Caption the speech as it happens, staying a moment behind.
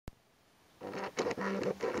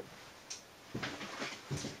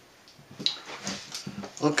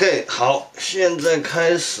OK， 好，现在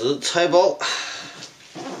开始拆包。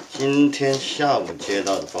今天下午接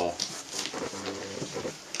到的包，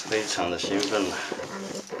非常的兴奋呐。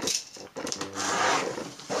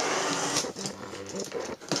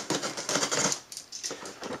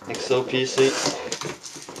EXOPC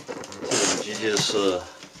这种机器是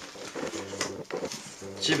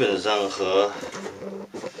基本上和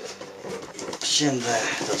现在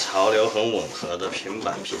的潮流很吻合的平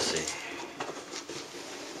板 PC。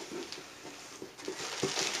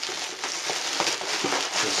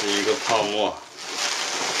 这是一个泡沫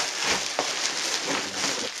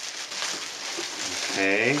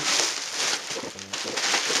 ，OK，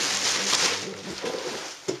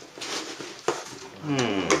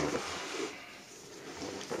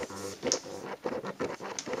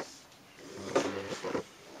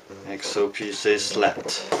 EXOPC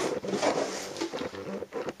Select，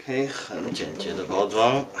 OK， 很简洁的包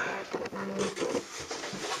装。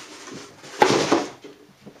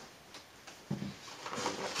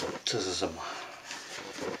 这是什么？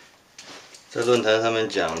在论坛上面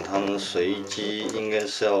讲，他们随机应该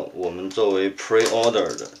是要我们作为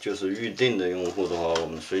pre-order 的，就是预定的用户的话，我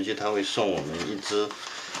们随机他会送我们一支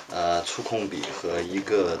触控笔和一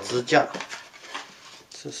个支架。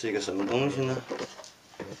这是一个什么东西呢？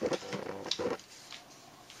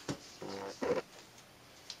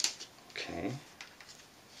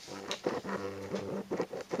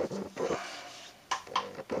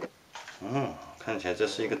看起来这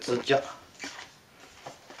是一个支架，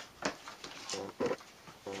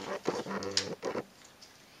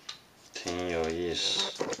挺有意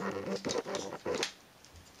思。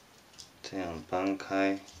这样搬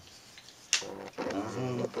开，然后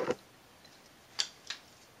呢，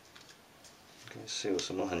应该是有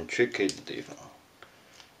什么很 tricky 的地方。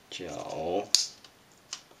脚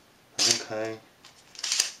搬开，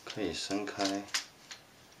可以伸开，然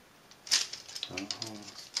后。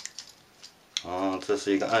 哦，这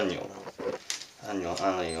是一个按钮，按钮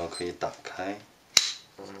按了以后可以打开，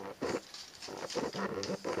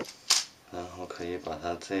然后可以把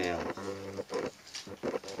它这样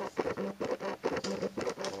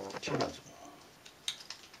架住。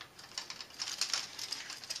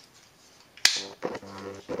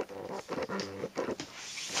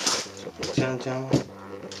这样夹吗？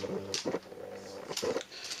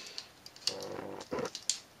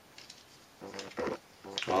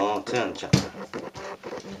哦，这样夹。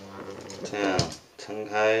 这样撑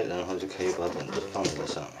开，然后就可以把本子放在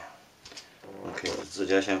上面。OK， 支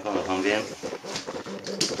架先放在旁边。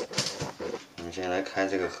我们先来开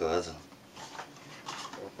这个盒子。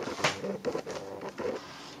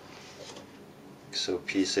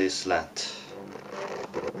EXOPC Select，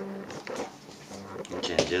 很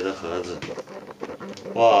简洁的盒子。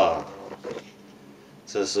哇，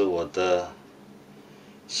这是我的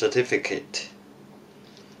certificate。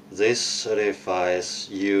 This certifies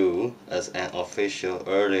you as an official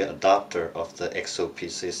early adopter of the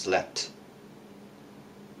EXOPC Select.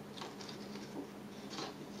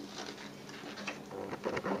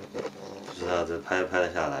 不知道这拍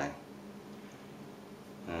得下来。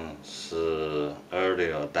是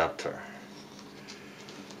early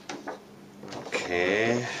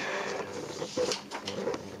adopter。OK，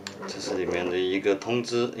 这是里面的一个通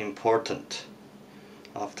知 ，important。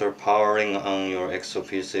 After powering on your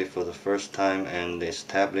EXOPC for the first time and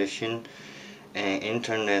establishing an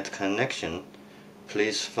internet connection,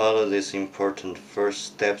 please follow these important first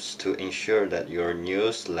steps to ensure that your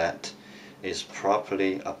new Select is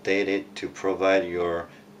properly updated to provide your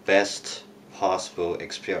best possible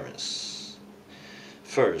experience.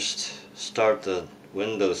 First, start the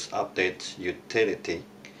Windows Update utility.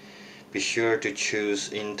 Be sure to choose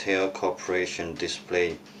Intel Corporation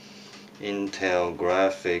Display Intel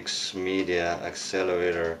Graphics Media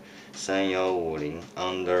Accelerator 3150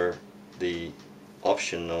 under the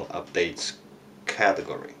Optional Updates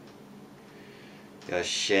category。要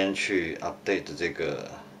先去 update 这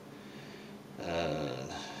个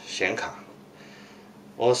显卡。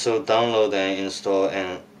Also download and install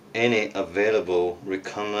any available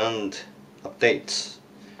recommend updates。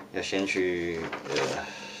要先去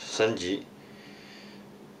升级。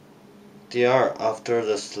 第二 ，After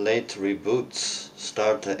the slate reboots,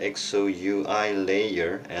 start the EXO-UI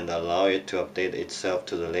layer and allow it to update itself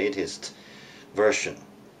to the latest version。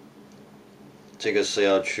这个是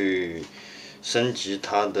要去升级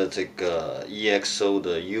它的这个 EXO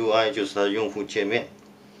的 UI， 就是它的用户界面。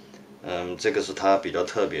这个是它比较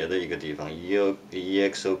特别的一个地方。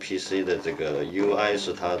EXOPC 的这个 UI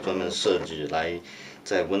是它专门设计来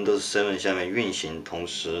在 Windows 7下面运行，同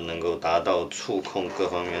时能够达到触控各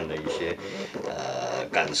方面的一些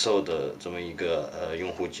感受的这么一个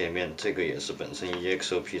用户界面，这个也是本身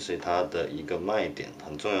EXOPC 它的一个卖点，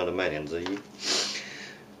很重要的卖点之一。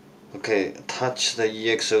Touch the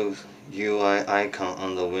EXO UI icon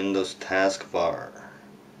on the Windows taskbar,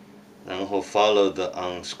 然后 follow the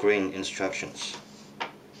on-screen instructions.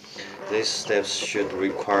 These steps should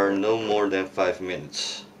require no more than 5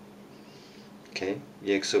 minutes.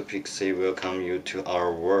 EXOPC welcome you to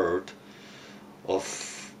our world of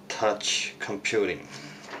touch computing.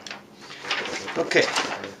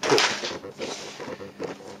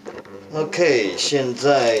 OK， 现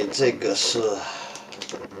在这个是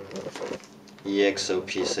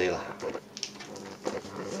EXOPC 了，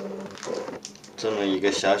这么一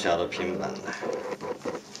个小小的平板，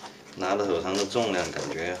拿在手上的重量感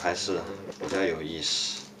觉还是比较有意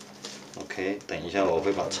思。等一下我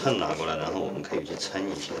会把秤拿过来，然后我们可以去称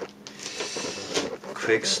一下。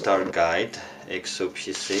Quick Start Guide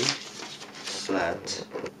EXOPC Flat。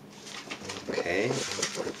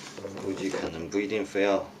估计可能不一定非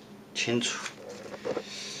要清楚。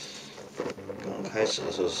刚开始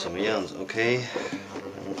的时候是什么样子然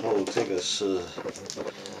后这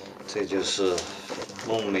就是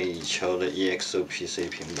梦寐以求的 EXOPC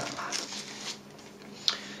平板了。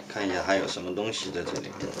看一下还有什么东西在这里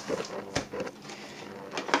面。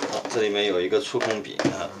这里面有一个触控笔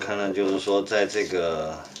看来就是说在这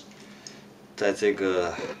个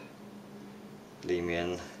里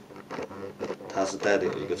面它是带的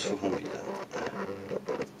有一个触控笔的。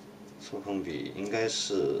触控笔应该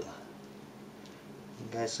是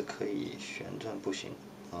可以旋转，不行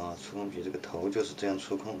触控笔这个头就是这样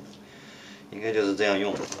触控的，应该就是这样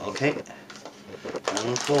用的。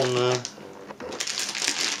然后呢，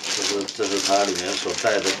这是它里面所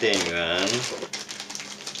带的电源。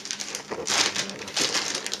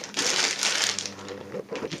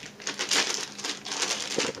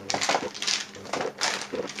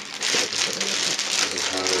这是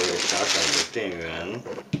它的小小的电源。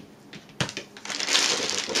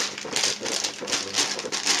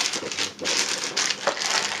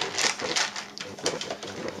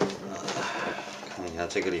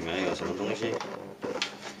这个里面有什么东西？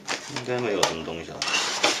应该没有什么东西了。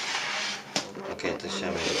这下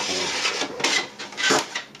面有空的。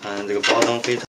看这个包装非常。